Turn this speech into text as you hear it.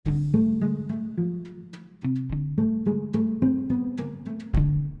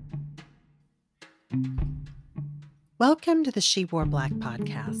Welcome to the She Wore Black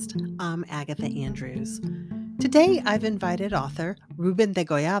podcast. I'm Agatha Andrews. Today, I've invited author Ruben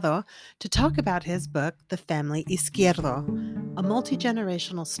Degollado to talk about his book, The Family Izquierdo, a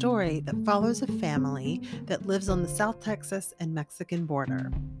multi-generational story that follows a family that lives on the South Texas and Mexican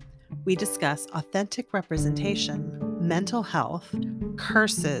border. We discuss authentic representation, mental health,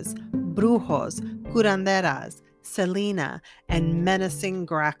 curses, brujos, curanderas, Selena, and menacing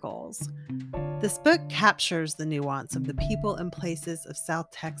grackles. This book captures the nuance of the people and places of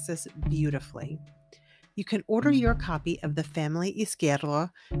South Texas beautifully. You can order your copy of The Family Izquierdo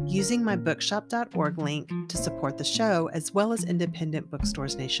using my bookshop.org link to support the show, as well as independent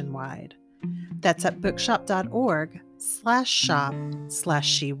bookstores nationwide. That's at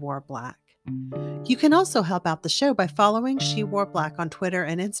bookshop.org/shop/SheWoreBlack. You can also help out the show by following She Wore Black on Twitter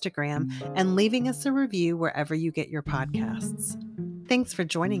and Instagram and leaving us a review wherever you get your podcasts. Thanks for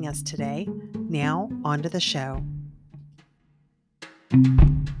joining us today. Now, on to the show.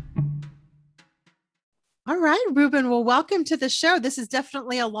 All right, Ruben. Well, welcome to the show. This is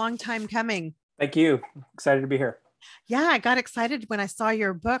definitely a long time coming. Thank you. Excited to be here. Yeah, I got excited when I saw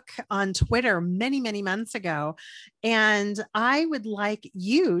your book on Twitter many months ago. And I would like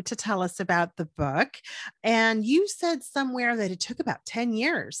you to tell us about the book. And you said somewhere that it took about 10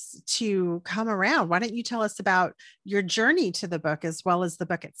 years to come around. Why don't you tell us about your journey to the book as well as the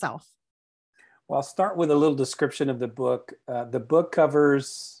book itself? Well, I'll start with a little description of the book. The book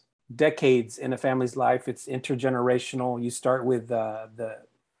covers decades in a family's life. It's intergenerational. You start with the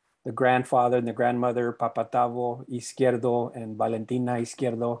grandfather and the grandmother, Papa Tavo Izquierdo and Valentina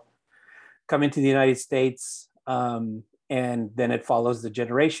Izquierdo, coming to the United States. And then it follows the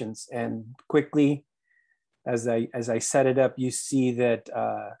generations. And quickly, as I set it up, you see that,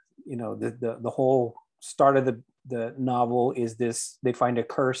 the whole start of the novel is this: they find a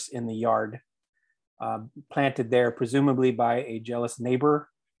curse in the yard, planted there, presumably by a jealous neighbor.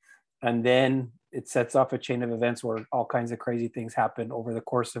 And then it sets off a chain of events where all kinds of crazy things happen over the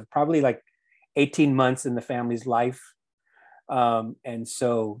course of probably like 18 months in the family's life. And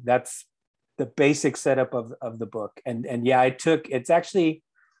so that's the basic setup of the book. And yeah, it's actually,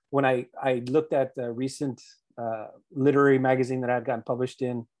 when I looked at the recent literary magazine that I'd gotten published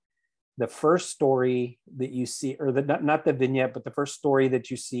in, the first story that you see, or not the vignette, but the first story that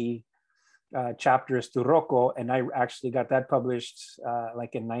you see, chapter is to Rocco, and I actually got that published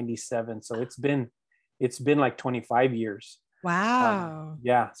like in 97. So it's been like 25 years. Wow.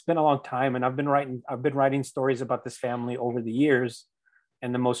 Yeah, it's been a long time. And I've been writing stories about this family over the years.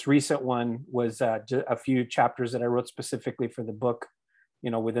 And the most recent one was a few chapters that I wrote specifically for the book,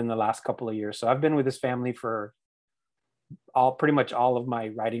 within the last couple of years. So I've been with this family for pretty much all of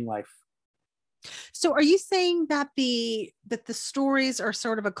my writing life. So are you saying that the stories are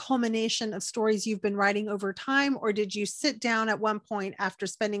sort of a culmination of stories you've been writing over time, or did you sit down at one point after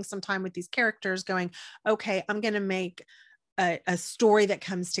spending some time with these characters going, okay, I'm going to make a story that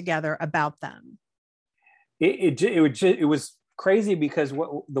comes together about them? It was crazy because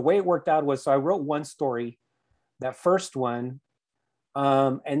the way it worked out was, so I wrote one story, that first one,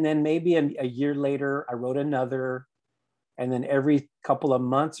 and then maybe a year later I wrote another. And then every couple of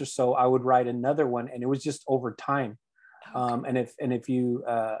months or so, I would write another one, and it was just over time. Okay. And if you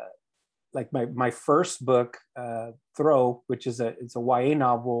like my first book, Throw, which is it's a YA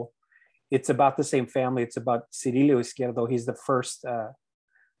novel, it's about the same family. It's about Cirilo Izquierdo. He's the first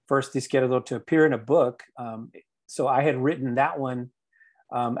Izquierdo to appear in a book. So I had written that one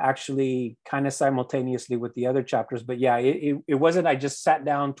actually kind of simultaneously with the other chapters. But yeah, it wasn't, I just sat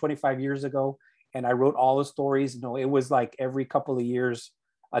down 25 years ago and I wrote all the stories. No, it was like every couple of years,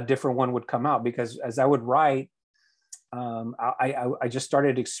 a different one would come out, because as I would write, I just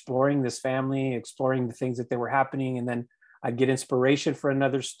started exploring this family, exploring the things that they were happening. And then I'd get inspiration for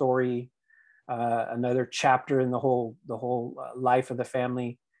another story, another chapter in the whole life of the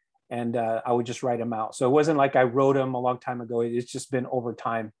family. And I would just write them out. So it wasn't like I wrote them a long time ago. It's just been over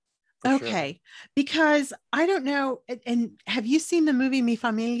time. Okay. Sure. Because I don't know. And have you seen the movie Mi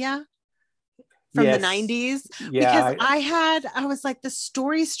Familia? From the 90s? Yeah. Because I was like, the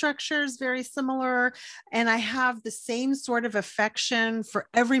story structure is very similar. And I have the same sort of affection for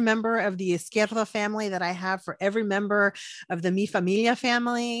every member of the Izquierdo family that I have for every member of the Mi Familia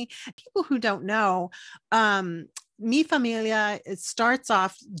family. People who don't know, Mi Familia, it starts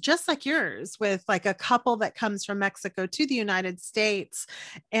off just like yours, with like a couple that comes from Mexico to the United States.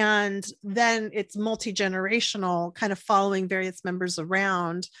 And then it's multi-generational, kind of following various members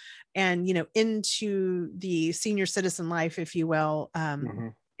around and, into the senior citizen life, if you will.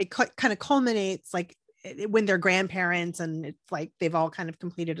 It kind of culminates like when they're grandparents, and it's like they've all kind of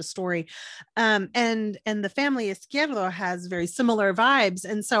completed a story. And the family Izquierdo has very similar vibes.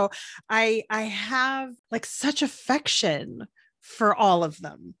 And so I have like such affection for all of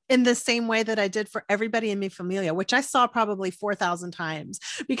them in the same way that I did for everybody in Mi Familia, which I saw probably 4,000 times,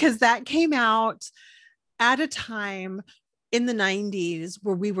 because that came out at a time in the 90s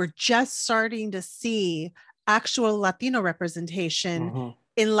where we were just starting to see actual Latino representation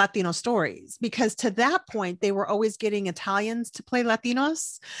in Latino stories, because to that point they were always getting Italians to play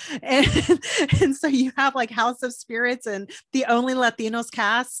Latinos, and so you have like House of Spirits, and the only Latinos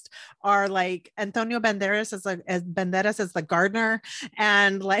cast are like Antonio Banderas as the gardener,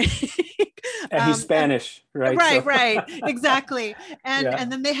 and like and he's Spanish, right? Right, exactly.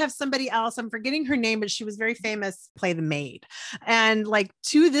 And then they have somebody else, I'm forgetting her name, but she was very famous, play the maid. And like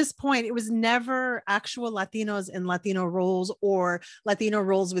to this point, it was never actual Latinos in Latino roles or Latino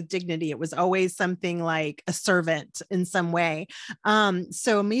roles with dignity. It was always something like a servant in some way.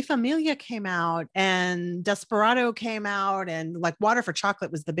 So Mi Familia came out, and Desperado came out, and like Water for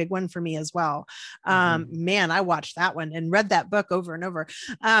Chocolate was the big one for me as well. Man, I watched that one and read that book over and over.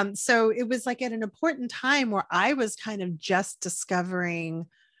 So it was like at an important time where I was kind of just discovering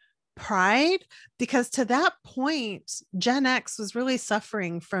Pride, because to that point, Gen X was really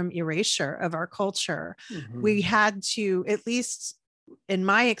suffering from erasure of our culture. We had to, at least in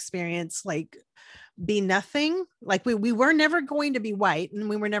my experience, like be nothing. Like we were never going to be white, and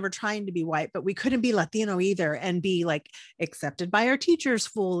we were never trying to be white, but we couldn't be Latino either and be like accepted by our teachers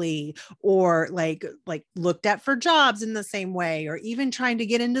fully, or like looked at for jobs in the same way, or even trying to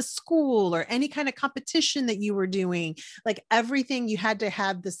get into school or any kind of competition that you were doing. Like everything, you had to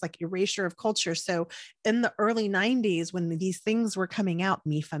have this like erasure of culture. So in the early 90s, when these things were coming out,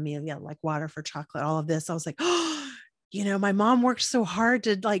 Mi Familia, like Water for Chocolate, all of this, I was like, oh, you know, my mom worked so hard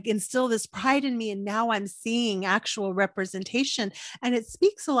to like instill this pride in me, and now I'm seeing actual representation. And it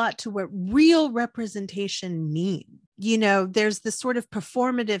speaks a lot to what real representation means. You know, there's this sort of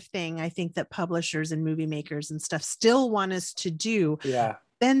performative thing, I think, that publishers and movie makers and stuff still want us to do. Yeah.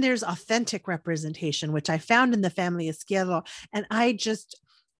 Then there's authentic representation, which I found in the family Izquierdo. And I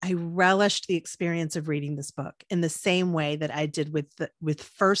relished the experience of reading this book in the same way that I did with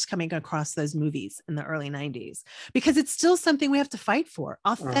first coming across those movies in the early 90s, because it's still something we have to fight for,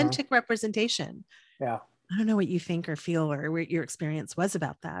 authentic representation. Yeah. I don't know what you think or feel, or what your experience was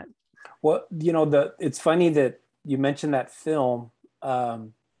about that. Well, you know, it's funny that you mentioned that film,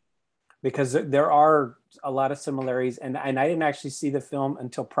 because there are a lot of similarities, and I didn't actually see the film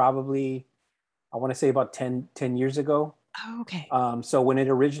until probably, I want to say about 10 years ago. Oh, okay. So when it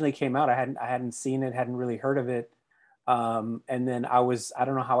originally came out, I hadn't seen it, hadn't really heard of it. And then I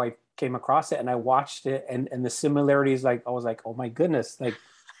don't know how I came across it, and I watched it, and the similarities, like, I was like, oh my goodness, like,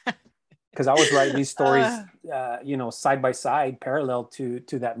 because I was writing these stories, you know, side by side, parallel to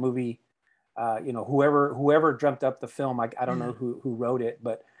that movie. You know, whoever dreamt up the film, I don't know who wrote it,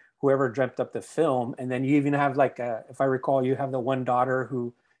 but whoever dreamt up the film. And then you even have like, if I recall, you have the one daughter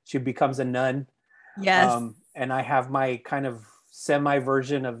who she becomes a nun. Yes. And I have my kind of semi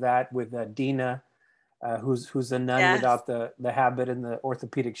version of that with Dina, who's a nun without the habit and the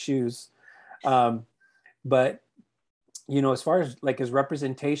orthopedic shoes. But you know, as far as like as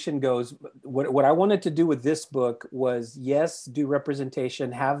representation goes, what I wanted to do with this book was, yes, do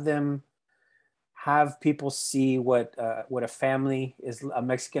representation, have people see what a family is, a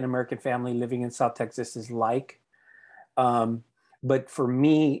Mexican American family living in South Texas is like. But for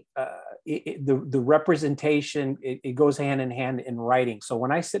me, the representation, it goes hand in hand in writing. So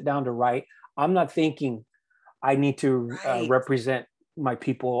when I sit down to write, I'm not thinking I need to represent my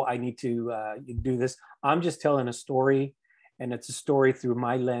people. I need to do this. I'm just telling a story, and it's a story through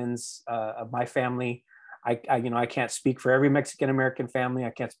my lens of my family. I can't speak for every Mexican American family.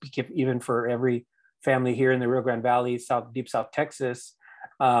 I can't speak even for every family here in the Rio Grande Valley, deep South Texas.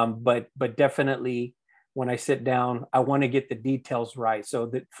 But definitely, when I sit down, I want to get the details right. So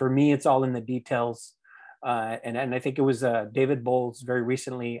that for me, it's all in the details. And I think it was David Bowles very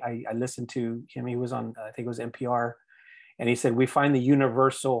recently. I listened to him. He was on, I think it was NPR, and he said, we find the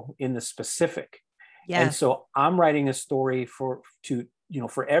universal in the specific. Yes. And so I'm writing a story for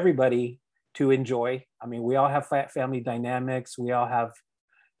everybody to enjoy. I mean, we all have family dynamics. We all have,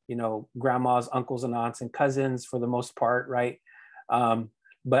 grandmas, uncles and aunts and cousins for the most part. Right.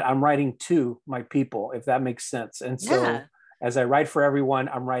 But I'm writing to my people, if that makes sense. And so as I write for everyone,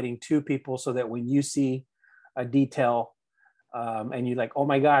 I'm writing to people so that when you see a detail and you're like, oh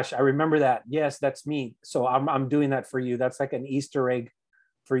my gosh, I remember that. Yes, that's me. So I'm doing that for you. That's like an Easter egg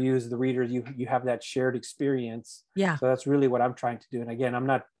for you as the reader. You have that shared experience. Yeah. So that's really what I'm trying to do. And again, I'm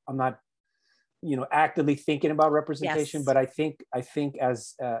not actively thinking about representation, Yes. but I think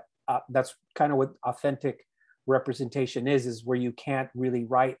as that's kind of what authentic representation is where you can't really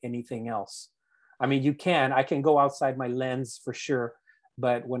write anything else. I mean, I can go outside my lens for sure,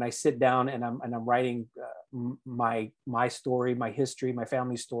 but when I sit down and I'm writing my story, my history, my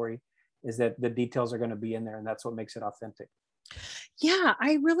family story, is that the details are going to be in there, and that's what makes it authentic. Yeah,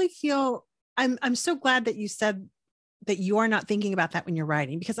 I really feel I'm so glad that you said that you are not thinking about that when you're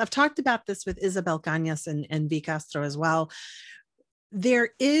writing, because I've talked about this with Isabel Cañas and V. Castro as well. There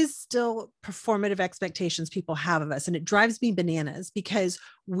is still performative expectations people have of us, and it drives me bananas because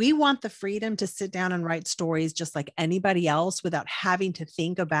we want the freedom to sit down and write stories just like anybody else without having to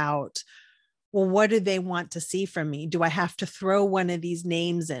think about, well, what do they want to see from me? Do I have to throw one of these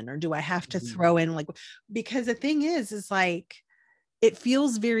names in, or do I have to Mhm. throw in, like, because the thing is like, it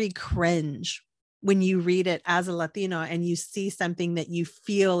feels very cringe when you read it as a Latino and you see something that you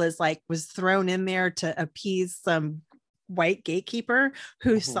feel is like was thrown in there to appease some white gatekeeper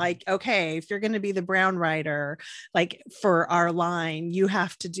who's Mhm. like, okay, if you're going to be the brown writer, like for our line, you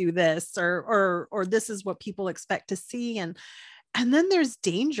have to do this, or this is what people expect to see. And then there's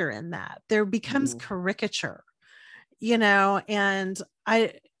danger in that. There becomes Mhm. caricature, and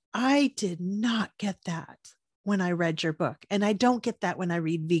I did not get that when I read your book. And I don't get that when I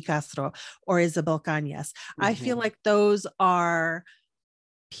read V. Castro or Isabel Cañas. I feel Mhm. like those are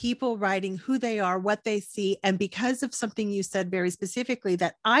people writing who they are, what they see. And because of something you said very specifically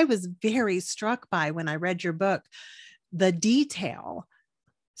that I was very struck by when I read your book, the detail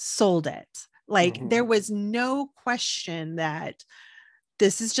sold it. Like Mhm. there was no question that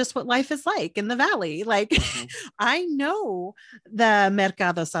this is just what life is like in the valley. Like, Mhm. I know the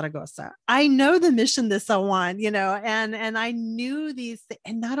Mercado Zaragoza. I know the Mission de San Juan, and I knew these,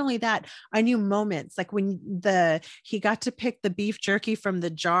 and not only that, I knew moments like when he got to pick the beef jerky from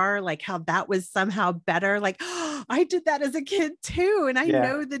the jar, like how that was somehow better. Like, oh, I did that as a kid too, and I Yeah.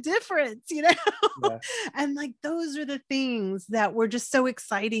 know the difference, Yeah. and like those are the things that were just so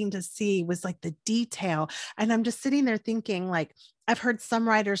exciting to see, was like the detail. And I'm just sitting there thinking, like, I've heard some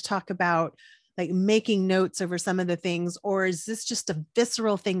writers talk about like making notes over some of the things, or is this just a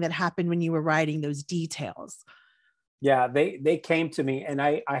visceral thing that happened when you were writing those details? Yeah, they came to me, and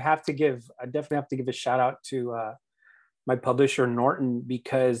I definitely have to give a shout out to my publisher Norton,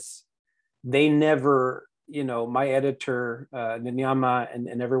 because they never, my editor Nanyama,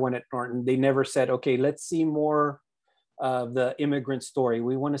 and everyone at Norton, they never said, okay, let's see more of the immigrant story.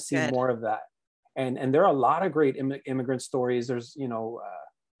 We want to see Good. more of that. And there are a lot of great immigrant stories. There's,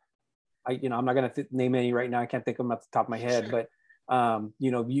 I'm not going to name any right now. I can't think of them at the top of my head, Sure. but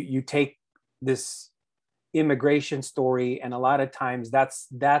you take this immigration story, and a lot of times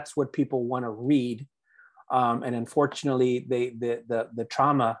that's what people want to read. And unfortunately, the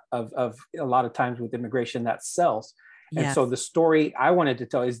trauma of a lot of times with immigration, that sells. And so Yes. the story I wanted to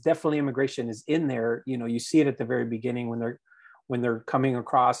tell is definitely immigration is in there. You see it at the very beginning when they're coming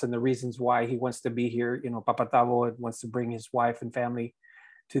across, and the reasons why he wants to be here. Papatavo wants to bring his wife and family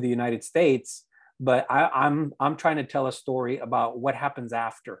to the United States, but I'm trying to tell a story about what happens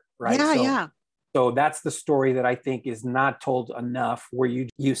after, right? Yeah. So Yeah. that's the story that I think is not told enough, where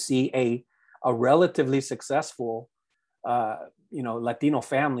you see a relatively successful Latino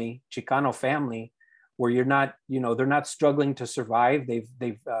family, Chicano family, where they're not struggling to survive.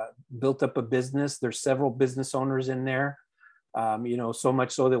 They've built up a business. There's several business owners in there. So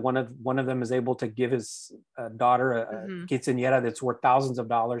much so that one of them is able to give his daughter a Mm-hmm. quinceañera that's worth thousands of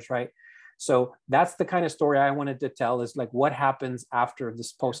dollars, right? So that's the kind of story I wanted to tell, is like what happens after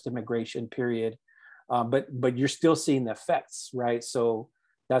this post-immigration period. But you're still seeing the effects, right? So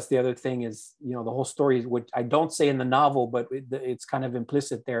that's the other thing is, the whole story, which I don't say in the novel, but it's kind of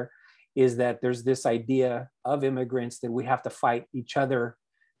implicit there, is that there's this idea of immigrants that we have to fight each other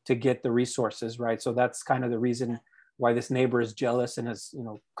to get the resources, right? So that's kind of the reason why this neighbor is jealous and has,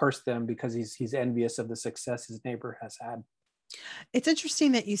 cursed them, because he's envious of the success his neighbor has had. It's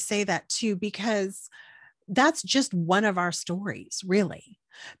interesting that you say that too, because that's just one of our stories, really.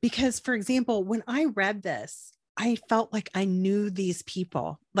 Because, for example, when I read this, I felt like I knew these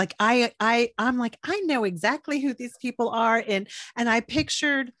people. Like I'm like, I know exactly who these people are. And I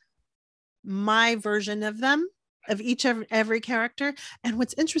pictured my version of them, of each of every character. And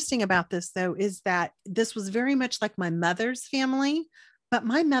what's interesting about this though is that this was very much like my mother's family, but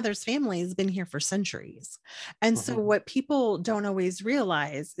my mother's family has been here for centuries. And so Mm-hmm. what people don't always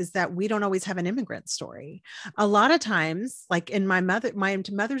realize is that we don't always have an immigrant story. A lot of times, like in my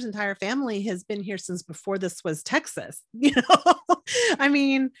mother's entire family has been here since before this was Texas. I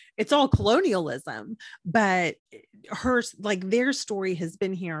mean, it's all colonialism, but her, like, their story has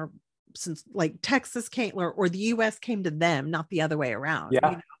been here since like Texas came or the US came to them, not the other way around.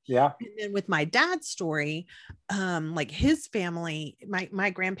 Yeah. Yeah. And then with my dad's story, like his family, my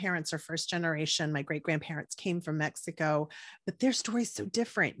grandparents are first generation. My great grandparents came from Mexico, but their story's so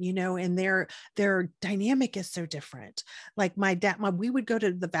different, and their dynamic is so different. Like we would go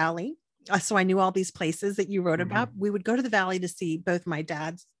to the valley. So I knew all these places that you wrote about. We would go to the valley to see both my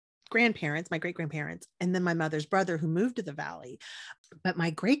dad's grandparents, my great grandparents, and then my mother's brother who moved to the valley. But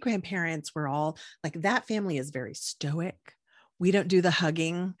my great grandparents were all like, that family is very stoic. We don't do the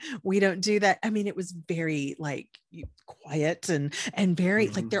hugging. We don't do that. I mean, it was very like quiet and very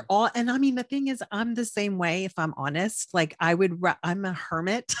like they're all, and I mean, the thing is, I'm the same way. If I'm honest, like I'm a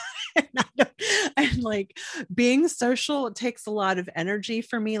hermit. And like being social, it takes a lot of energy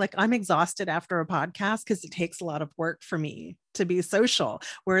for me. Like I'm exhausted after a podcast because it takes a lot of work for me to be social.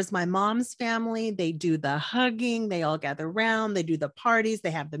 Whereas my mom's family, they do the hugging, they all gather around, they do the parties,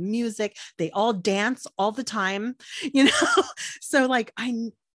 they have the music, they all dance all the time, So like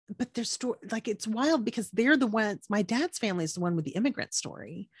but their story, like it's wild because they're the ones, my dad's family is the one with the immigrant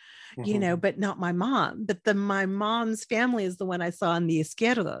story, but not my mom. But my mom's family is the one I saw in the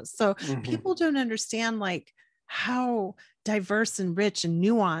Izquierdos. So people don't understand like how diverse and rich and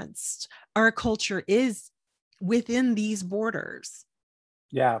nuanced our culture is within these borders.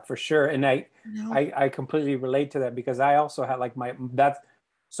 Yeah, for sure. And I completely relate to that because I also had like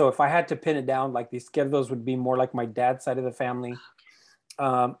so if I had to pin it down, like the Izquierdos would be more like my dad's side of the family.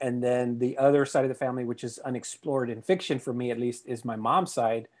 And then the other side of the family, which is unexplored in fiction for me, at least, is my mom's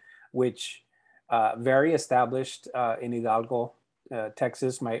side, which very established in Hidalgo,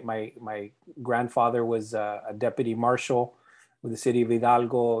 Texas. My grandfather was a deputy marshal with the city of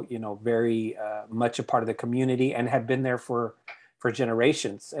Hidalgo, very much a part of the community and had been there for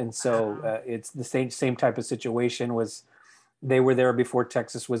generations. And so it's the same type of situation. They were there before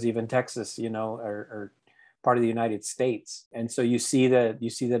Texas was even Texas, or part of the United States. And so you see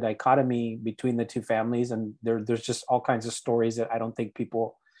the dichotomy between the two families, and there's just all kinds of stories that I don't think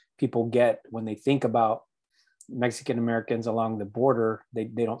people get when they think about Mexican Americans along the border. They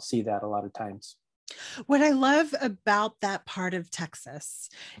don't see that a lot of times. What I love about that part of Texas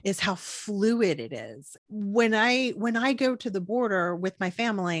is how fluid it is. When I go to the border with my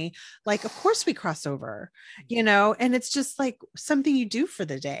family, like of course we cross over, and it's just like something you do for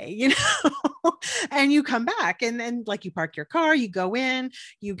the day, and you come back and then like you park your car, you go in,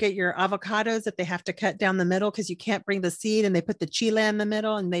 you get your avocados that they have to cut down the middle because you can't bring the seed, and they put the chile in the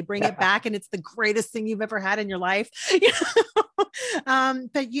middle and they bring it back, and it's the greatest thing you've ever had in your life.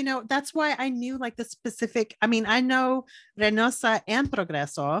 But that's why I knew like the specific, I know Reynosa and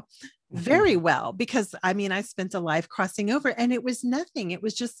Progreso very well because I spent a life crossing over, and it was nothing. It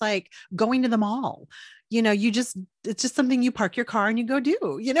was just like going to the mall. It's just something you park your car and you go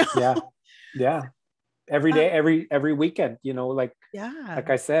do, Yeah. Every day, every weekend, like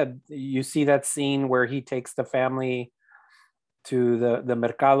I said, you see that scene where he takes the family to the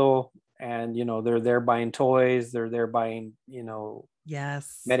mercado, and they're there buying toys, they're there buying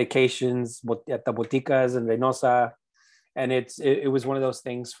yes, medications at the boticas in Reynosa. And it was one of those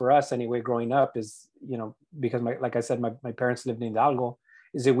things for us anyway growing up, is because like I said, my parents lived in Hidalgo,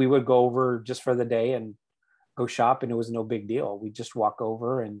 is that we would go over just for the day and go shop, and it was no big deal. We just walk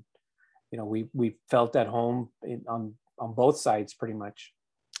over, and we felt at home on both sides pretty much.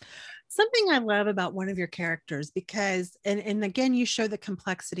 Something I love about one of your characters, because and again you show the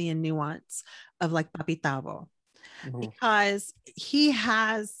complexity and nuance of like Papi Tavo, because he's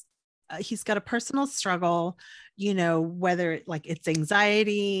got a personal struggle, whether like it's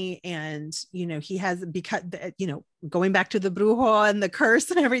anxiety, and he has, because going back to the brujo and the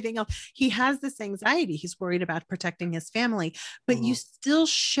curse and everything else, he has this anxiety. He's worried about protecting his family, but you still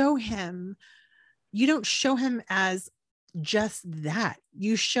you don't show him as just that.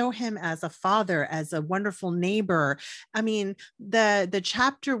 You show him as a father, as a wonderful neighbor. The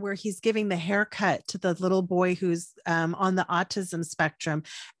chapter where he's giving the haircut to the little boy who's on the autism spectrum,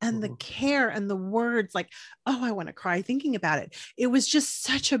 and the care and the words, like, oh, I want to cry thinking about it. It was just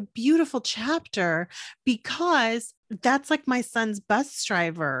such a beautiful chapter, because that's like my son's bus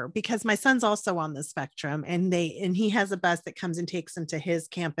driver, because my son's also on the spectrum, and he has a bus that comes and takes him to his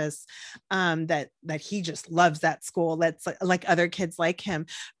campus, that he just loves that school. That's like other kids like him.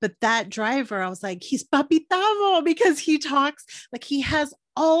 But that driver, I was like, he's Papi Tavo, because he talks like he has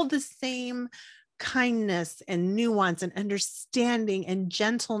all the same kindness and nuance and understanding and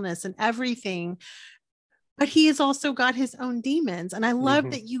gentleness and everything, but he has also got his own demons. And I love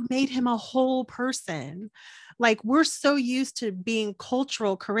that you made him a whole person. Like, we're so used to being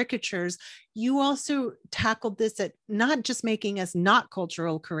cultural caricatures. You also tackled this at not just making us not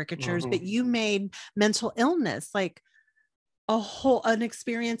cultural caricatures, but you made mental illness like an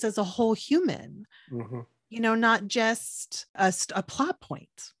experience as a whole human, not just a plot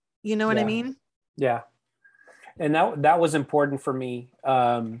point. You know what I mean? Yeah. And that was important for me.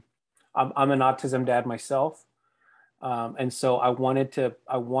 I'm an autism dad myself. And so I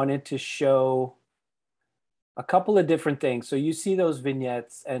wanted to show a couple of different things. So you see those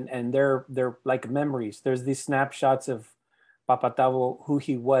vignettes and they're like memories. There's these snapshots of Papa Tavo, who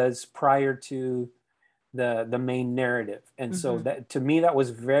he was prior to the main narrative. And so that, to me, that was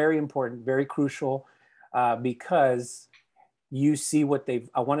very important, very crucial, because you see what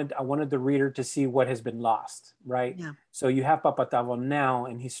I wanted the reader to see what has been lost, right? Yeah. So you have Papa Tavo now,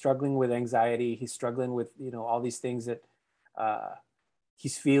 and he's struggling with anxiety. He's struggling with, all these things that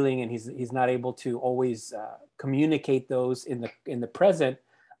he's feeling, and he's not able to always communicate those in the present.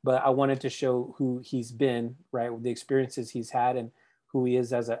 But I wanted to show who he's been, right? The experiences he's had, and who he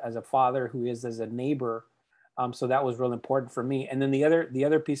is as a father, who he is as a neighbor. So that was real important for me. And then the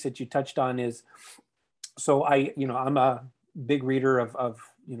other piece that you touched on is, so I'm a big reader of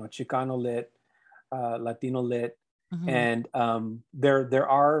Chicano lit, Latino lit, and there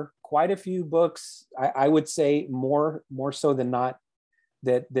are quite a few books. I would say more so than not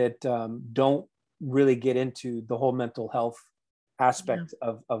that don't really get into the whole mental health aspect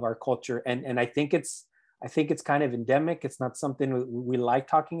of our culture, and I think it's kind of endemic. It's not something we like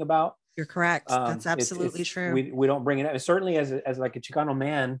talking about. You're correct. That's absolutely true. We don't bring it up. Certainly as like a Chicano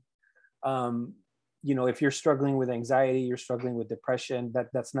man, if you're struggling with anxiety, you're struggling with depression,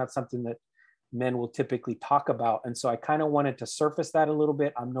 that's not something that men will typically talk about. And so I kind of wanted to surface that a little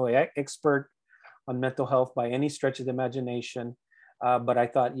bit. I'm no expert on mental health by any stretch of the imagination. But I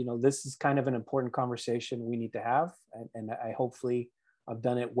thought, this is kind of an important conversation we need to have. And I hopefully I've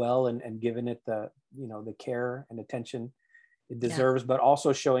done it well and given it the care and attention it deserves, but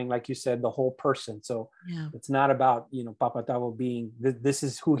also showing, like you said, the whole person. So it's not about, Papa Tavo being, this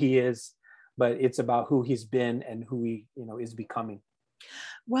is who he is, but it's about who he's been and who he, is becoming.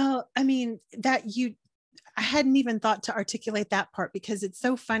 Well, I mean, I hadn't even thought to articulate that part, because it's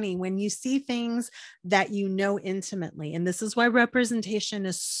so funny when you see things that intimately. And this is why representation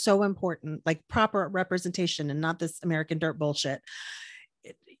is so important, like proper representation and not this American dirt bullshit.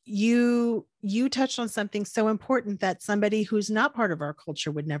 You touched on something so important that somebody who's not part of our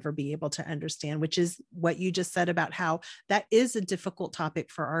culture would never be able to understand, which is what you just said about how that is a difficult topic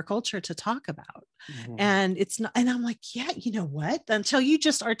for our culture to talk about. And it's not, and I'm like, yeah, you know what? Until you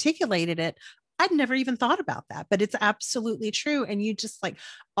just articulated it, I'd never even thought about that, but it's absolutely true. And you just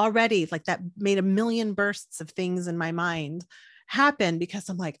already that made a million bursts of things in my mind happen, because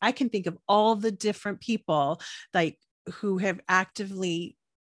I'm like, I can think of all the different people who have actively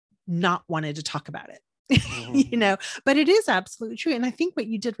not wanted to talk about it, but it is absolutely true. And I think what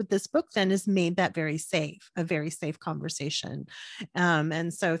you did with this book then is made that a very safe conversation.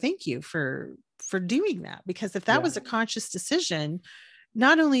 And so thank you for doing that, because if that was a conscious decision,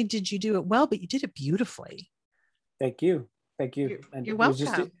 not only did you do it well, but you did it beautifully. Thank you. And you're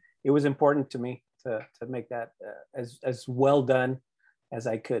welcome. It was important to me to make that as well done as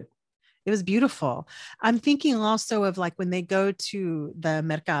I could. It was beautiful. I'm thinking also of when they go to the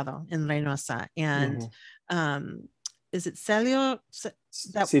Mercado in Reynosa, and is it Celio?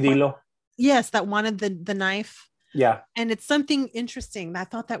 Cirilo. Yes, that wanted the knife. Yeah. And it's something interesting. I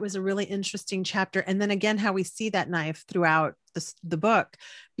thought that was a really interesting chapter. And then again, how we see that knife throughout the book,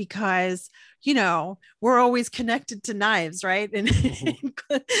 because, we're always connected to knives, right? And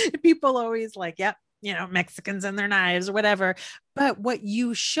people always yep, Mexicans and their knives or whatever. But what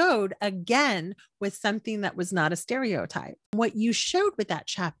you showed again was something that was not a stereotype. What you showed with that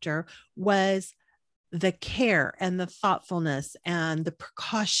chapter was the care and the thoughtfulness and the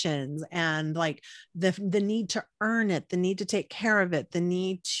precautions and the need to earn it, the need to take care of it, the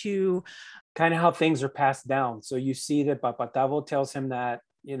need to kind of how things are passed down. So you see that Papa Tavo tells him that,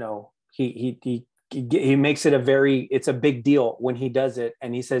 he makes it it's a big deal when he does it.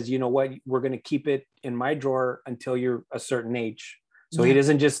 And he says, you know what, we're going to keep it in my drawer until you're a certain age. So he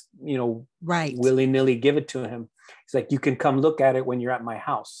doesn't just, right, willy-nilly give it to him. He's like, you can come look at it when you're at my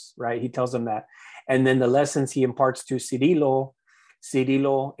house. Right. He tells him that. And then the lessons he imparts to Cirilo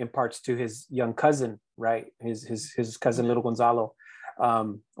imparts to his young cousin, right? His cousin, little Gonzalo.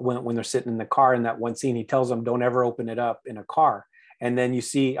 When they're sitting in the car in that one scene, he tells them, don't ever open it up in a car. And then you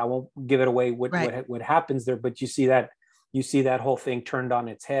see, I won't give it away what happens there, but you see that whole thing turned on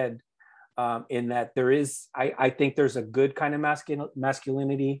its head, in that there is, I think there's a good kind of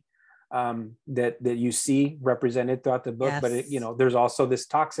masculinity that you see represented throughout the book. Yes. But there's also this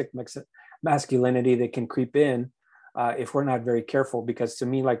toxic masculinity that can creep in if we're not very careful. Because to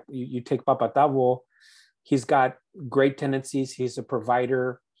me, like you take Papa Tavo, he's got great tendencies. He's a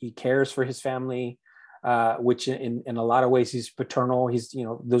provider. He cares for his family, which in a lot of ways he's paternal. He's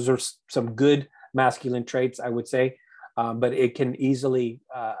those are some good masculine traits, I would say, but it can easily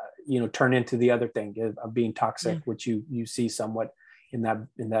turn into the other thing of being toxic, which you see somewhat in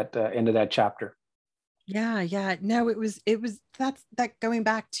that end of that chapter. Yeah. No, it was that going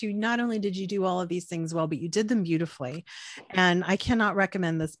back to, not only did you do all of these things well, but you did them beautifully. And I cannot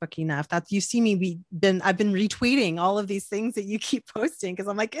recommend this book enough. That's, you see me I've been retweeting all of these things that you keep posting, because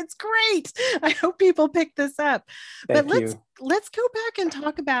I'm like, it's great. I hope people pick this up. Thank but you. Let's go back and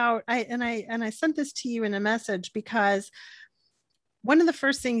talk about, I sent this to you in a message, because one of the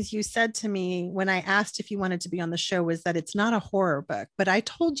first things you said to me when I asked if you wanted to be on the show was that it's not a horror book, but I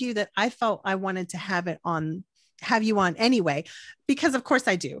told you that I felt I wanted to have you on anyway, because of course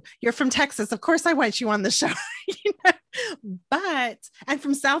I do. You're from Texas. Of course I want you on the show, and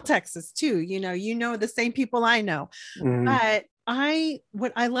from South Texas too, the same people I know. Mm. But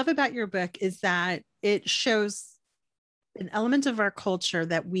what I love about your book is that it shows an element of our culture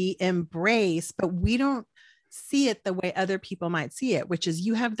that we embrace, but we don't see it the way other people might see it, which is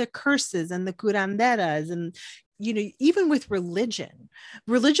you have the curses and the curanderas, and even with religion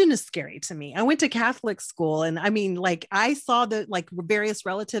is scary to me. I went to Catholic school, and I mean, like, I saw the various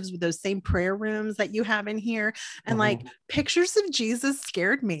relatives with those same prayer rooms that you have in here, and like pictures of Jesus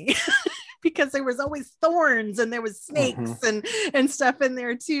scared me because there was always thorns and there was snakes and stuff in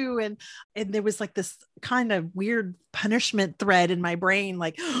there too, and there was like this kind of weird punishment thread in my brain,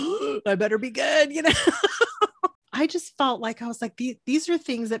 like, oh, I better be good, I just felt like I was like, these are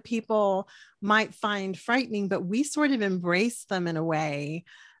things that people might find frightening, but we sort of embrace them in a way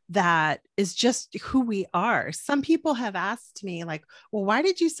that is just who we are. Some people have asked me, like, well, why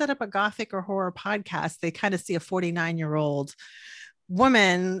did you set up a Gothic or horror podcast? They kind of see a 49-year-old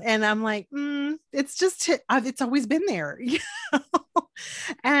woman, and I'm like, it's just, it's always been there.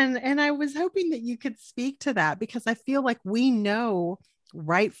 And I was hoping that you could speak to that, because I feel like we know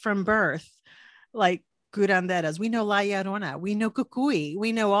right from birth, like, curanderas, we know La Llorona, we know Cucuy,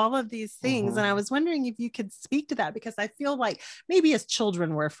 we know all of these things. And I was wondering if you could speak to that, because I feel like maybe as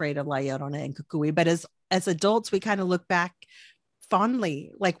children we're afraid of La Llorona and Cucuy, but as adults we kind of look back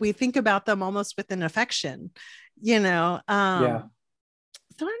fondly, like we think about them almost with an affection, So I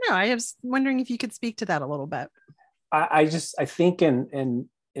don't know, I was wondering if you could speak to that a little bit. I think in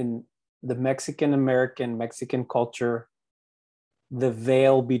the Mexican culture, the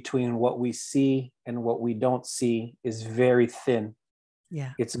veil between what we see and what we don't see is very thin.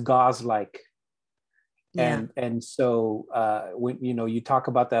 Yeah. It's gauze-like. Yeah. And so when, you talk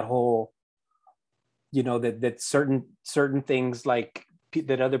about that whole, that certain things like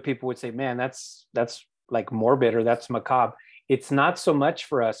that other people would say, man, that's like morbid, or that's macabre. It's not so much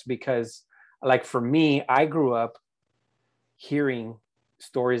for us, because like for me, I grew up hearing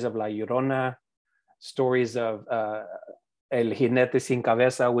stories of La Llorona, stories of, El Jinete Sin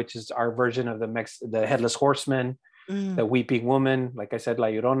Cabeza, which is our version of the Headless Horseman, the Weeping Woman, like I said, La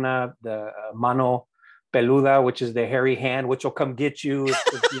Llorona, the Mano Peluda, which is the hairy hand, which will come get you. And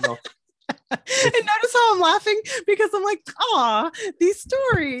notice how I'm laughing, because I'm like, these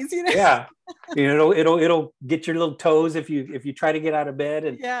stories, Yeah, it'll get your little toes if you try to get out of bed,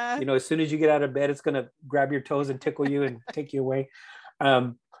 and as soon as you get out of bed, it's gonna grab your toes and tickle you and take you away.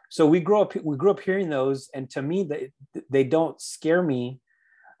 So we grew up hearing those, and to me, they don't scare me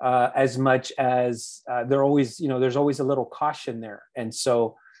as much as they're always, there's always a little caution there. And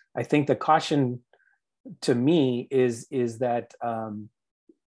so I think the caution to me is that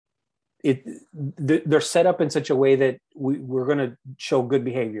they're set up in such a way that we're going to show good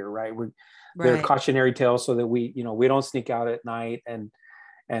behavior, right? They're cautionary tales, so that we don't sneak out at night and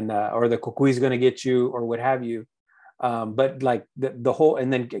or the cucuy is going to get you, or what have you. But like the whole,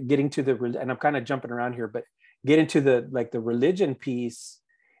 and then getting to and I'm kind of jumping around here, but getting to the religion piece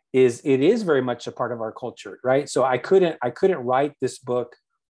it is very much a part of our culture, right? So I couldn't write this book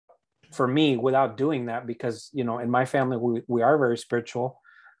for me without doing that, because in my family we are very spiritual.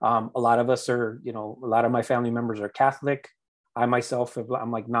 A lot of us are, a lot of my family members are Catholic. I myself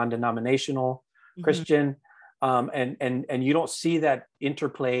I'm like non-denominational Christian. And you don't see that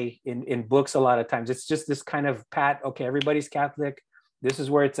interplay in books a lot of times. It's just this kind of okay, everybody's Catholic, this is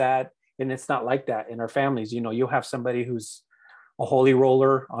where it's at. And it's not like that in our families. You'll have somebody who's a holy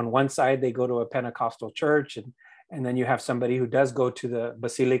roller on one side, they go to a Pentecostal church, and then you have somebody who does go to the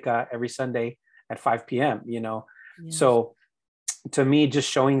Basilica every Sunday at 5 p.m. So to me, just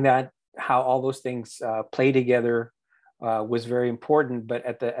showing that how all those things play together was very important. But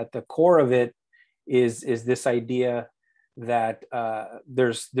at the core of it is this idea that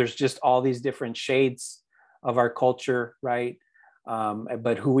there's just all these different shades of our culture, right?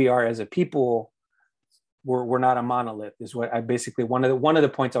 But who we are as a people, we're not a monolith. Is what I basically one of the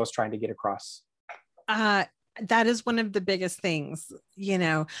points I was trying to get across. Uh, that is one of the biggest things,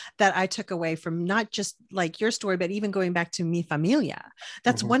 that I took away from not just like your story, but even going back to Mi Familia.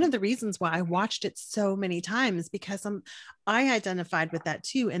 That's Mm-hmm. one of the reasons why I watched it so many times, because I identified with that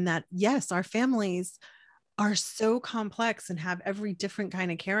too. And that, yes, our families are so complex and have every different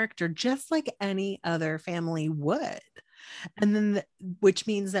kind of character, just like any other family would. And then, which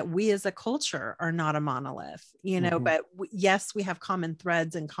means that we as a culture are not a monolith, Mm-hmm. but yes, we have common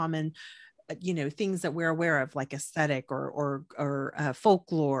threads and common things that we're aware of, like aesthetic or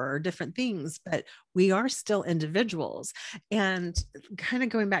folklore or different things, but we are still individuals. And kind of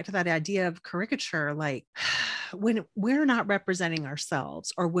going back to that idea of caricature, like when we're not representing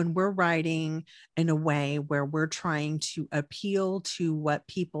ourselves, or when we're writing in a way where we're trying to appeal to what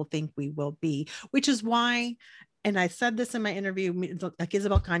people think we will be, which is why, and I said this in my interview, like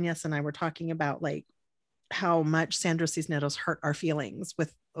Isabel Cañas and I were talking about like how much Sandra Cisneros hurt our feelings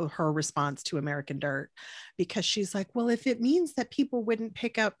with her response to American Dirt, because she's like, well, if it means that people wouldn't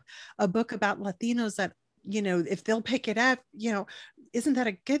pick up a book about Latinos, that, if they'll pick it up, isn't that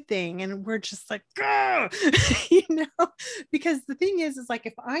a good thing? And we're just like, because the thing is like,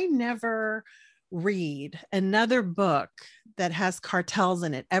 if I never read another book that has cartels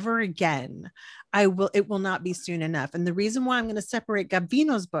in it ever again, it will not be soon enough. And the reason why I'm going to separate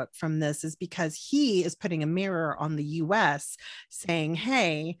Gavino's book from this is because he is putting a mirror on the US, saying,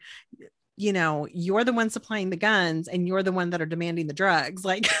 hey, you're the one supplying the guns and you're the one that are demanding the drugs.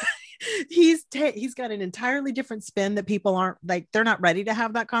 Like he's got an entirely different spin that people aren't like, they're not ready to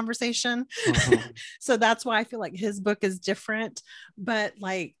have that conversation. Mm-hmm. So that's why I feel like his book is different. But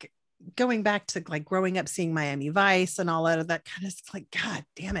like, going back to like growing up seeing Miami Vice and all of that kind of, like, God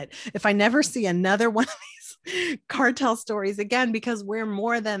damn it, if I never see another one of these cartel stories again, because we're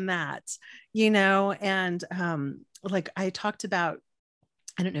more than that, and like I talked about,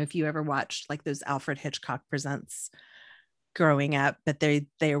 I don't know if you ever watched like those Alfred Hitchcock Presents growing up, but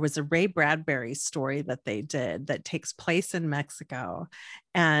there was a Ray Bradbury story that they did that takes place in Mexico.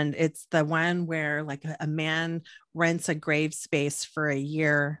 And it's the one where like a man rents a grave space for a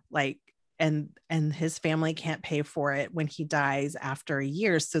year, like, and his family can't pay for it when he dies after a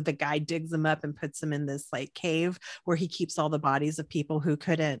year. So the guy digs him up and puts him in this like cave where he keeps all the bodies of people who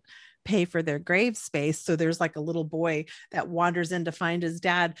couldn't pay for their grave space. So there's like a little boy that wanders in to find his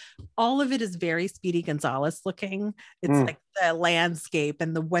dad. All of it is very Speedy Gonzalez looking. It's Mm. like the landscape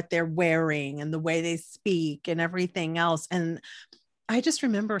and the what they're wearing and the way they speak and everything else. And I just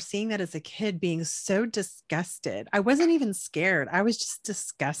remember seeing that as a kid, being so disgusted. I wasn't even scared. I was just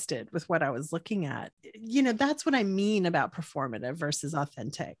disgusted with what I was looking at. That's what I mean about performative versus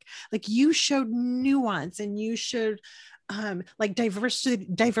authentic. Like, you showed nuance, and you showed like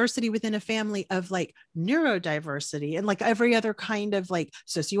diversity within a family of like neurodiversity and like every other kind of like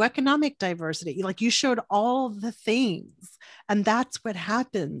socioeconomic diversity. Like, you showed all the things, and that's what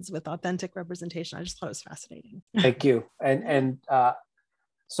happens with authentic representation. I just thought it was fascinating. Thank you. And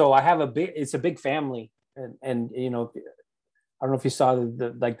so I have it's a big family, and I don't know if you saw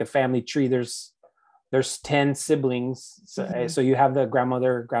the family tree. There's 10 siblings. So you have the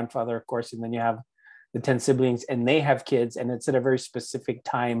grandmother, grandfather, of course, and then you have the 10 siblings, and they have kids, and it's at a very specific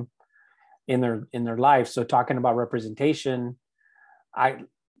time in their life. So talking about representation, I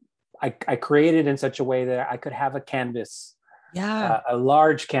created in such a way that I could have a canvas, Yeah. a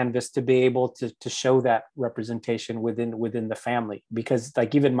large canvas, to be able to show that representation within the family. Because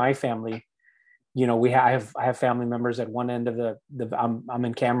like even my family, I have family members at one end of I'm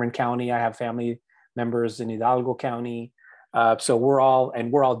in Cameron County. I have family members in Hidalgo County. So we're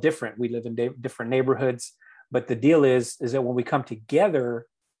all different. We live in different neighborhoods. But the deal is that when we come together,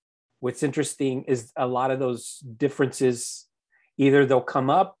 what's interesting is a lot of those differences, either they'll come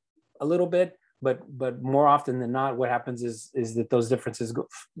up a little bit, but more often than not, what happens is that those differences go,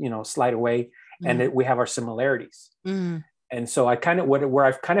 slide away, and that we have our similarities. Mm. And so I kind of where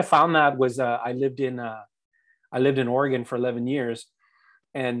I've kind of found that was I lived in Oregon for 11 years,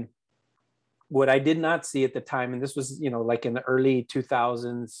 and what I did not see at the time, and this was like in the early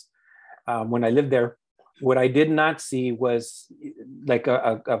 2000s when I lived there, what I did not see was like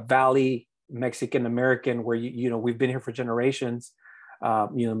a Valley Mexican American where we've been here for generations.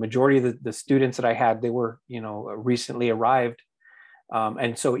 The majority of the students that I had, they were recently arrived,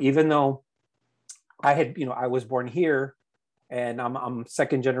 and so even though I was born here, and I'm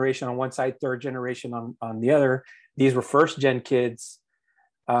second generation on one side, third generation on the other. These were first gen kids.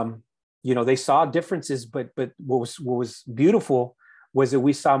 They saw differences, but what was beautiful was that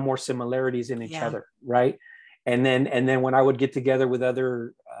we saw more similarities in each other, right? And then when I would get together with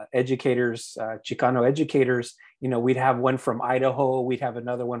other educators, Chicano educators, we'd have one from Idaho, we'd have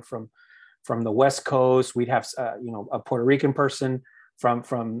another one from the West Coast, we'd have a Puerto Rican person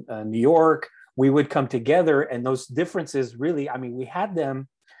from New York. We would come together, and those differences really, I mean, we had them,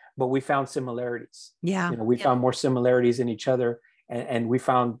 but we found similarities. We found more similarities in each other, and we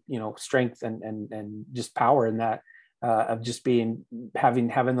found strength and just power in that. Of just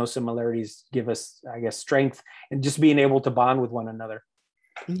having those similarities give us, I guess, strength, and just being able to bond with one another.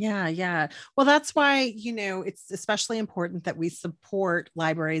 Yeah. Well, that's why, it's especially important that we support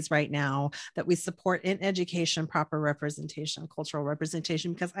libraries right now, that we support in education, proper representation, cultural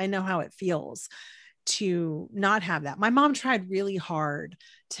representation, because I know how it feels to not have that. My mom tried really hard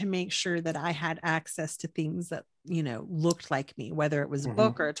to make sure that I had access to things that, looked like me, whether it was a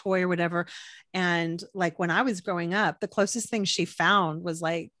book or a toy or whatever. And like when I was growing up, the closest thing she found was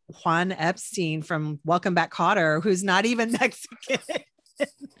like Juan Epstein from Welcome Back, Kotter, who's not even Mexican.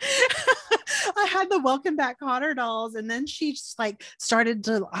 I had the Welcome Back, Kotter dolls, and then she just like started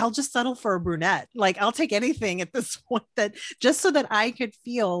to, I'll just settle for a brunette. Like I'll take anything at this point, that just so that I could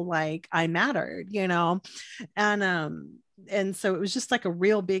feel like I mattered, and so it was just like a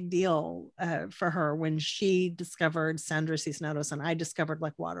real big deal for her when she discovered Sandra Cisneros and I discovered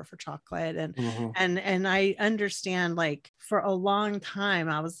like Water for Chocolate, and I understand, like for a long time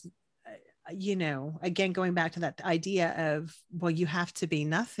I was, again, going back to that idea of, well, you have to be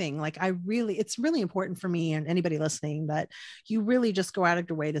nothing. Like it's really important for me and anybody listening that you really just go out of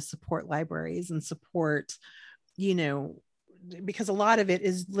your way to support libraries and support, because a lot of it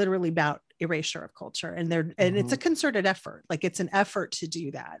is literally about erasure of culture, and it's a concerted effort. Like it's an effort to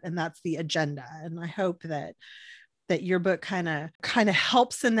do that. And that's the agenda. And I hope that your book kind of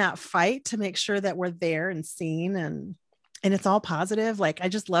helps in that fight to make sure that we're there and seen, and it's all positive. Like, I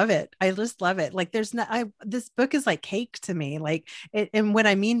just love it. Like this book is like cake to me. Like and what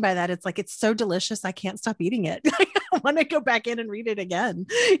I mean by that, it's like, it's so delicious. I can't stop eating it. I want to go back in and read it again,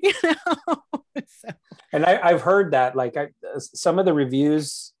 So. And I've heard that, like some of the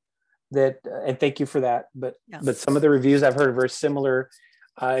reviews that, and thank you for that, but some of the reviews I've heard are very similar,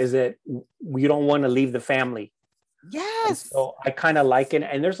 is that you don't want to leave the family. Yes. And so I kind of like it.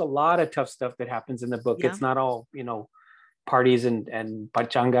 And there's a lot of tough stuff that happens in the book. It's not all, parties and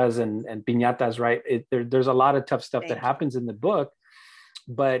pachangas and piñatas, right? There's a lot of tough stuff that happens in the book,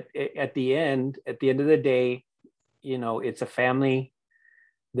 but at the end of the day, it's a family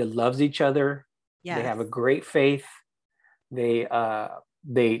that loves each other. Yes. They have a great faith. They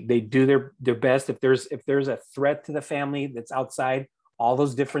do their best. If there's a threat to the family that's outside, all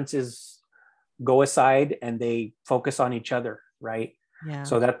those differences go aside and they focus on each other, right? Yeah.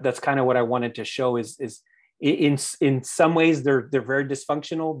 So that's kind of what I wanted to show is in some ways they're very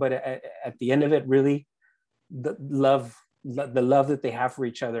dysfunctional, but at the end of it, really, the love that they have for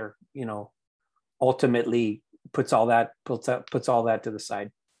each other, ultimately puts all that to the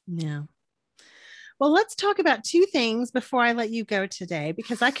side. Yeah. Well, let's talk about two things before I let you go today,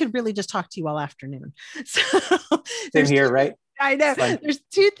 because I could really just talk to you all afternoon. So Same here, right? I know. There's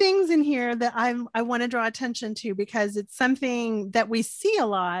two things in here that I want to draw attention to, because it's something that we see a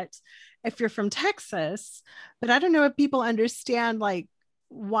lot if you're from Texas, but I don't know if people understand like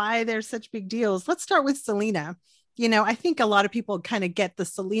why there's such big deals. Let's start with Selena. I think a lot of people kind of get the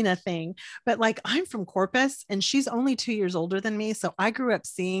Selena thing, but like I'm from Corpus and she's only 2 years older than me. So I grew up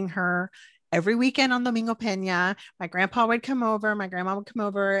seeing her every weekend on Domingo Peña. My grandpa would come over, my grandma would come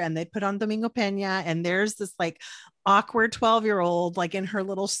over, and they'd put on Domingo Peña. And there's this like awkward 12-year-old, like in her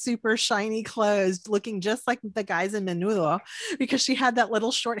little super shiny clothes, looking just like the guys in Menudo, because she had that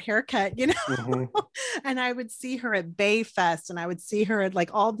little short haircut, And I would see her at Bay Fest, and I would see her at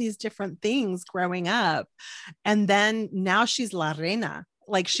like all these different things growing up. And then now she's La Reina.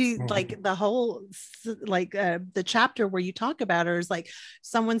 Like she, like the whole, like the chapter where you talk about her is like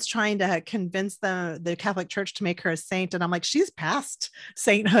someone's trying to convince the Catholic Church to make her a saint. And I'm like, she's past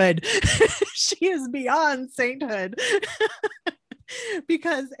sainthood. She is beyond sainthood.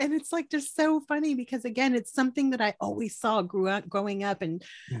 And it's like just so funny because again, it's something that I always saw growing up and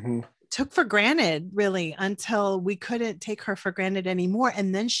took for granted really until we couldn't take her for granted anymore.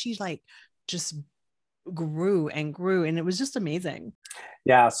 And then she like just grew and grew, and it was just amazing.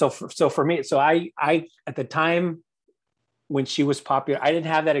 Yeah. So for me, I at the time when she was popular, I didn't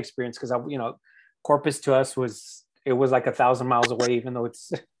have that experience because Corpus to us was like 1,000 miles away, even though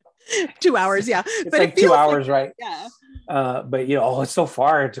it's 2 hours. Yeah. It's but like it 2 hours, like, right? Yeah. But it's so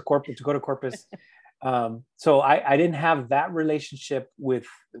far to go to Corpus. So I didn't have that relationship with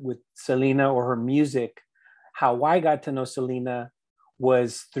Selena or her music. How I got to know Selena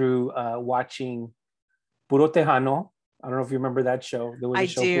was through watching Puro Tejano. I don't know if you remember that show. There was I a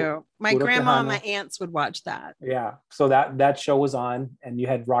show. do. My Puro grandma and Tejano. my aunts would watch that. Yeah. So that show was on, and you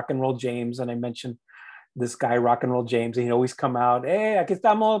had Rock and Roll James, and I mentioned this guy, Rock and Roll James, and he'd always come out, hey, aquí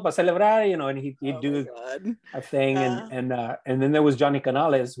estamos para celebrar, and he'd do a thing. Yeah. And then there was Johnny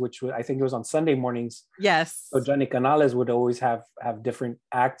Canales, which I think it was on Sunday mornings. Yes. So Johnny Canales would always have different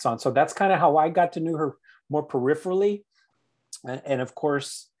acts on. So that's kind of how I got to know her more peripherally. And of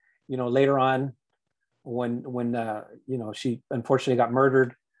course, later on, when she unfortunately got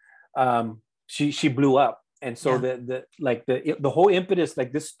murdered, she blew up. And so the whole impetus,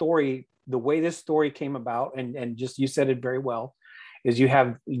 like this story, the way this story came about, and just you said it very well, is you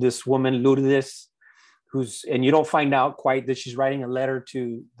have this woman Lourdes, and you don't find out quite that she's writing a letter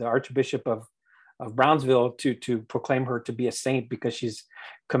to the Archbishop of Brownsville to proclaim her to be a saint because she's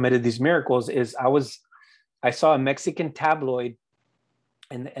committed these miracles. I saw a Mexican tabloid,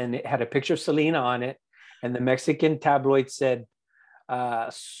 and it had a picture of Selena on it, and the Mexican tabloid said,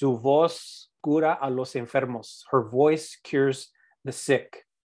 "Su voz cura a los enfermos." Her voice cures the sick.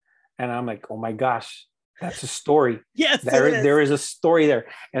 And I'm like, oh my gosh, that's a story. Yes, there is a story there.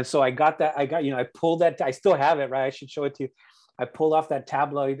 And so I pulled that. I still have it, right? I should show it to you. I pulled off that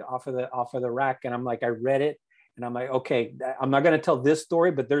tabloid off of the rack, and I'm like, I read it, and I'm like, okay, I'm not going to tell this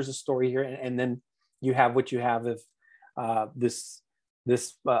story, but there's a story here. And then you have what you have of this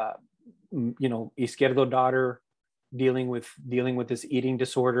Izquierdo daughter dealing with this eating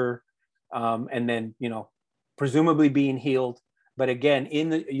disorder, and then presumably being healed. But again,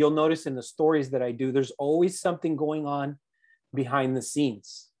 you'll notice in the stories that I do, there's always something going on behind the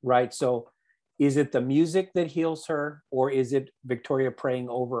scenes, right? So is it the music that heals her, or is it Victoria praying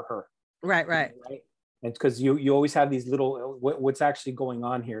over her? Right. And because you always have these little, what's actually going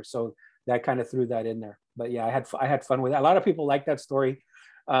on here. So that kind of threw that in there. But yeah, I had fun with it. A lot of people like that story.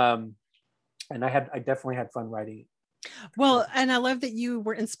 And I definitely had fun writing it. Well, and I love that you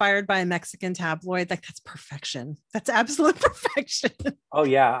were inspired by a Mexican tabloid. Like, that's perfection. That's absolute perfection. Oh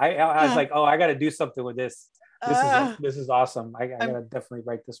yeah. I was like, oh, I got to do something with this. This is awesome. I got to definitely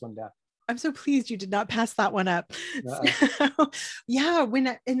write this one down. I'm so pleased you did not pass that one up. So, yeah,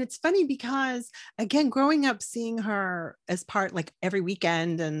 and it's funny because again, growing up seeing her as part, like every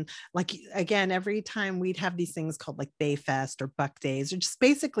weekend, and like again, every time we'd have these things called like Bay Fest or Buck Days, or just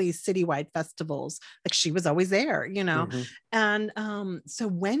basically citywide festivals, like she was always there, Mm-hmm. And so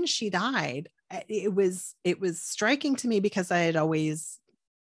when she died, it was striking to me because I had always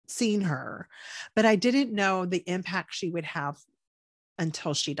seen her, but I didn't know the impact she would have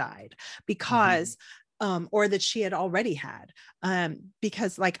until she died, because or that she had already had,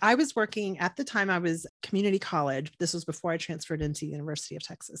 because like I was working at the time, I was community college. This was before I transferred into the University of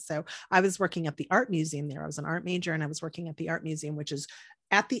Texas. So I was working at the art museum there. I was an art major, and I was working at the art museum, which is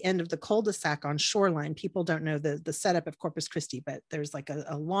at the end of the cul-de-sac on Shoreline. People don't know the setup of Corpus Christi, but there's like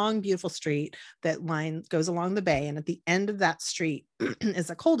a long, beautiful street that goes along the bay. And at the end of that street is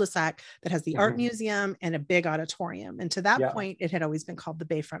a cul-de-sac that has the art museum and a big auditorium. And to that point, it had always been called the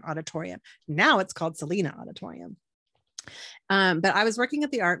Bayfront Auditorium. Now it's called Selena Auditorium. But I was working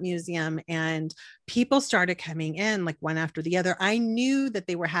at the art museum, and people started coming in like one after the other. I knew that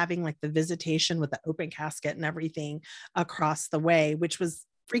they were having like the visitation with the open casket and everything across the way, which was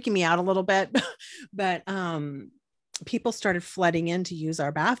freaking me out a little bit. But people started flooding in to use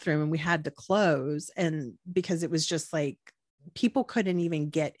our bathroom, and we had to close, and because it was just like people couldn't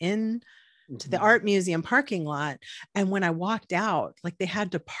even get in to the art museum parking lot. And when I walked out, like they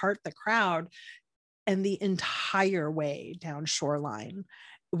had to part the crowd, and the entire way down Shoreline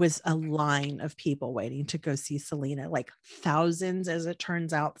was a line of people waiting to go see Selena, like thousands, as it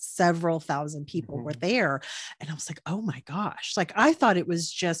turns out, several thousand people were there. And I was like, oh my gosh, like I thought it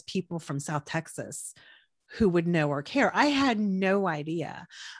was just people from South Texas who would know or care. I had no idea,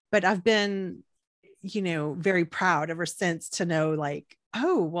 but I've been, very proud ever since to know, like,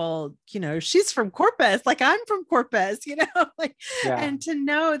 oh, well, she's from Corpus, like I'm from Corpus, like, and to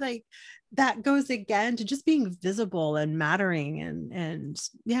know like that goes again to just being visible and mattering. And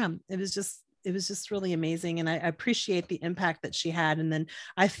yeah, it was just really amazing. And I appreciate the impact that she had. And then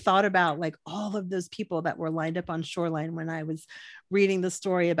I thought about like all of those people that were lined up on Shoreline when I was reading the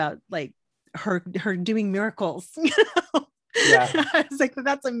story about like her doing miracles. Yeah. I was like,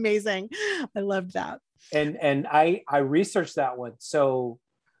 that's amazing. I loved that. And I researched that one. So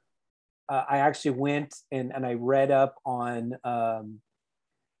I actually went and I read up on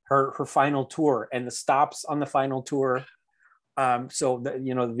her final tour and the stops on the final tour. So the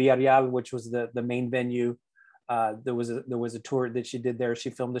Villarreal, which was the main venue, there was a tour that she did there. She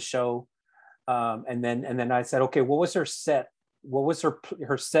filmed the show, and then I said, okay, what was her set? What was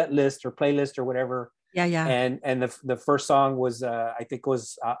her set list or playlist or whatever? Yeah, yeah. And the first song was I think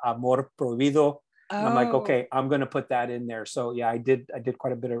was Amor Prohibido. And I'm like, Oh, okay, I'm gonna put that in there. So yeah, I did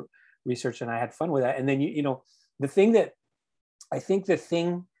quite a bit of research and I had fun with that. And then the thing that I think the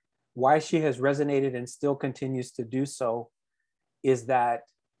thing why she has resonated and still continues to do so is that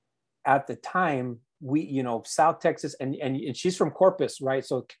at the time South Texas and she's from Corpus, right?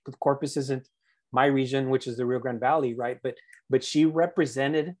 So Corpus isn't my region, which is the Rio Grande Valley, right? But she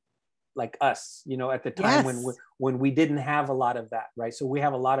represented like us, at the time yes. when we didn't have a lot of that, right? So we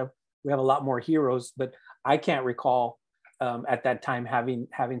have a lot more heroes, but I can't recall at that time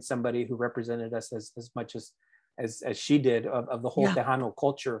having somebody who represented us as much as she did of the whole Yeah. Tejano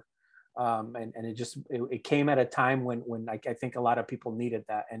culture. And it came at a time when I think a lot of people needed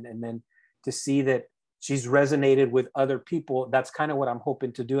that. And then to see that she's resonated with other people, that's kind of what I'm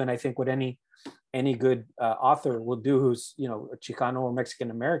hoping to do. And I think what any good author will do who's, a Chicano or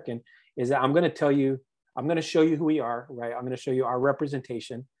Mexican American, is that I'm going to show you who we are, right? I'm going to show you our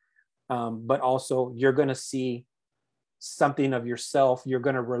representation. But also you're going to see something of yourself. You're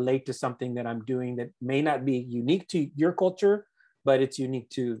going to relate to something that I'm doing that may not be unique to your culture, but it's unique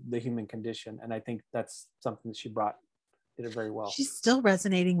to the human condition. And I think that's something that she did it very well. She's still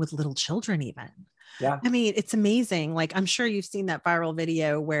resonating with little children even. Yeah. I mean, it's amazing. Like, I'm sure you've seen that viral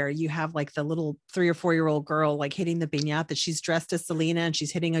video where you have like the little 3 or 4-year-old girl like hitting the piñata. She's dressed as Selena and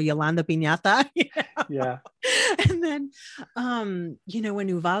she's hitting a Yolanda piñata. Yeah. And then, when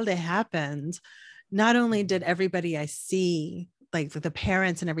Uvalde happened, not only did everybody I see, like the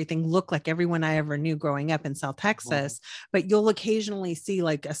parents and everything, look like everyone I ever knew growing up in South Texas, but you'll occasionally see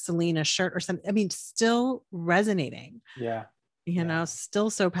like a Selena shirt or something. I mean, still resonating. Yeah. Still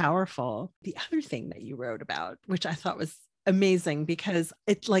so powerful. The other thing that you wrote about, which I thought was amazing, because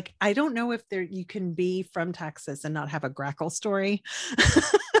it's like, I don't know if you can be from Texas and not have a Grackle story.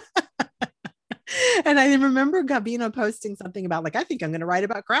 And I remember Gabino posting something about like, I think I'm going to write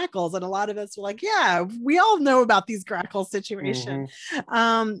about grackles. And a lot of us were like, yeah, we all know about these grackle situations.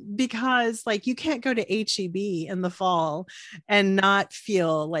 Because like, you can't go to HEB in the fall and not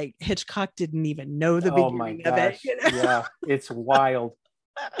feel like Hitchcock didn't even know the beginning of it. Yeah, it's wild.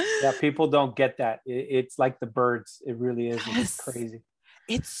 Yeah, people don't get that. It's like the birds. It really is. Yes. It's crazy.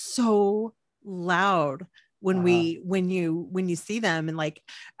 It's so loud when you see them, and like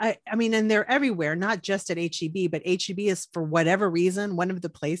I mean, and they're everywhere, not just at HEB, but HEB is, for whatever reason, one of the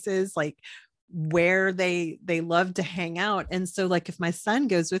places like where they love to hang out. And so like if my son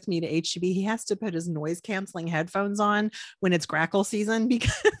goes with me to HEB, he has to put his noise canceling headphones on when it's grackle season,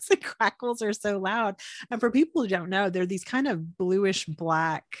 because the grackles are so loud. And for people who don't know, they're these kind of bluish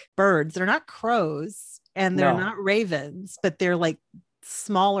black birds. They're not crows and they're not ravens, but they're like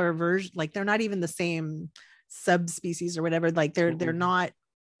smaller version, like they're not even the same subspecies or whatever. Like they're not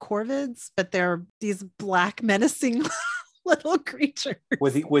corvids, but they're these black menacing little creatures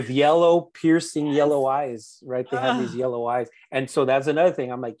with yellow piercing yellow eyes, right? They have these yellow eyes. And so that's another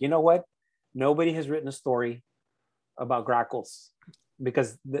thing. I'm like, you know what? Nobody has written a story about grackles,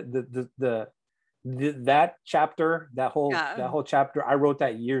 because that chapter, that whole chapter, I wrote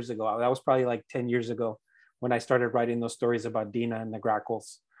that years ago. That was probably like 10 years ago when I started writing those stories about Dina and the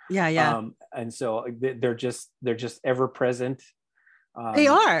grackles. Yeah. And so they're just ever present. They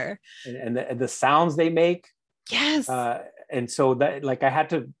are. And the sounds they make. Yes. And so that, like, I had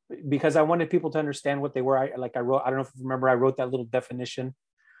to, because I wanted people to understand what they were. I wrote, I don't know if you remember, I wrote that little definition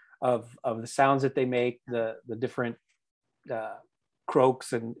of the sounds that they make, the different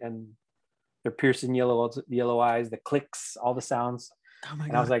croaks and their piercing yellow eyes, the clicks, all the sounds. Oh my God.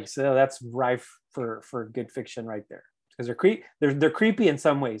 And I was like, so that's rife for good fiction right there, because they're creepy in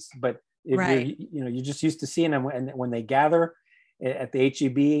some ways, but if you're just used to seeing them, and when they gather at the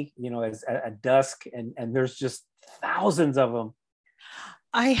HEB, as at dusk, and there's just thousands of them.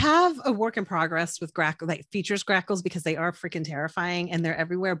 I have a work in progress with grackle, like features grackles, because they are freaking terrifying and they're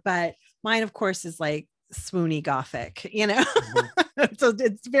everywhere. But mine, of course, is like swoony gothic, so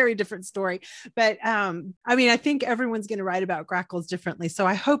it's a very different story. But I mean, I think everyone's going to write about grackles differently. So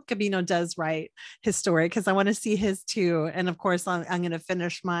I hope Gabino does write his story, because I want to see his too. And of course, I'm going to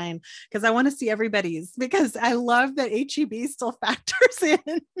finish mine because I want to see everybody's, because I love that HEB still factors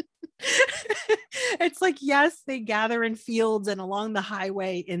in. It's like, yes, they gather in fields and along the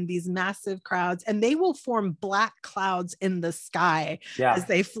highway in these massive crowds, and they will form black clouds in the sky as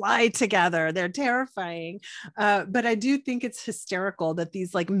they fly together. They're terrifying. But I do think it's hysterical that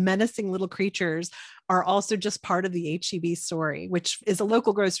these like menacing little creatures are also just part of the HEB story, which is a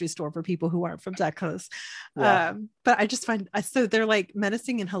local grocery store for people who aren't from Texas. But I just find, so they're like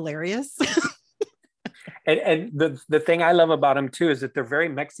menacing and hilarious. And the thing I love about them too is that they're very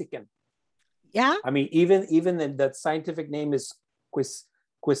Mexican. Yeah. I mean, even the scientific name is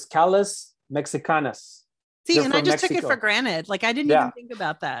Quiscales mexicanas. See, and I just took it for granted. Like I didn't even think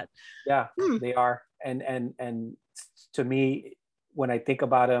about that. Yeah, they are. And to me, when I think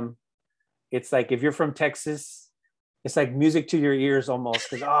about them, it's like, if you're from Texas, it's like music to your ears almost.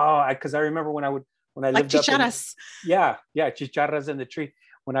 Because I remember when I lived up in, chicharras in the tree.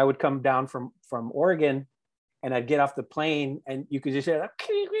 When I would come down from Oregon, and I'd get off the plane, and you could just hear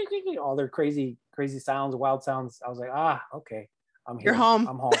all their crazy sounds, wild sounds. I was like, okay, I'm here. You're home.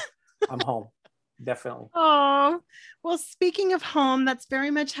 I'm home. I'm home. Definitely. Oh, well, speaking of home, that's very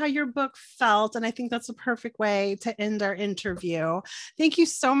much how your book felt. And I think that's a perfect way to end our interview. Thank you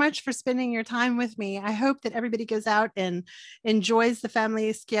so much for spending your time with me. I hope that everybody goes out and enjoys The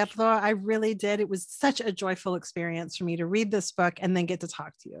Family Izquierdo. I really did. It was such a joyful experience for me to read this book and then get to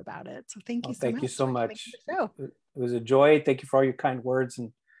talk to you about it. So thank you so much. Thank you so much. It was a joy. Thank you for all your kind words,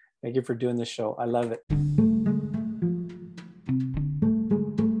 and thank you for doing this show. I love it.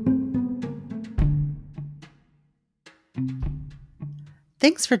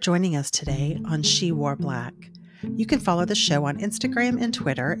 Thanks for joining us today on She Wore Black. You can follow the show on Instagram and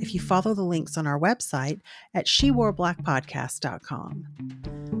Twitter if you follow the links on our website at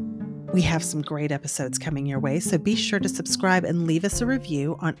sheworeblackpodcast.com. We have some great episodes coming your way, so be sure to subscribe and leave us a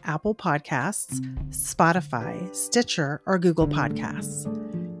review on Apple Podcasts, Spotify, Stitcher, or Google Podcasts.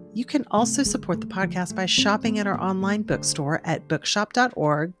 You can also support the podcast by shopping at our online bookstore at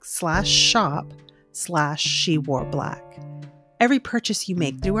bookshop.org/shop/sheworeblack. Every purchase you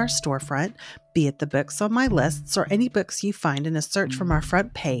make through our storefront, be it the books on my lists or any books you find in a search from our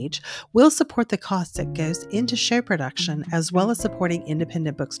front page, will support the cost that goes into show production, as well as supporting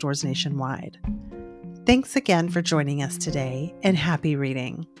independent bookstores nationwide. Thanks again for joining us today, and happy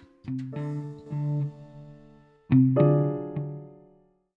reading.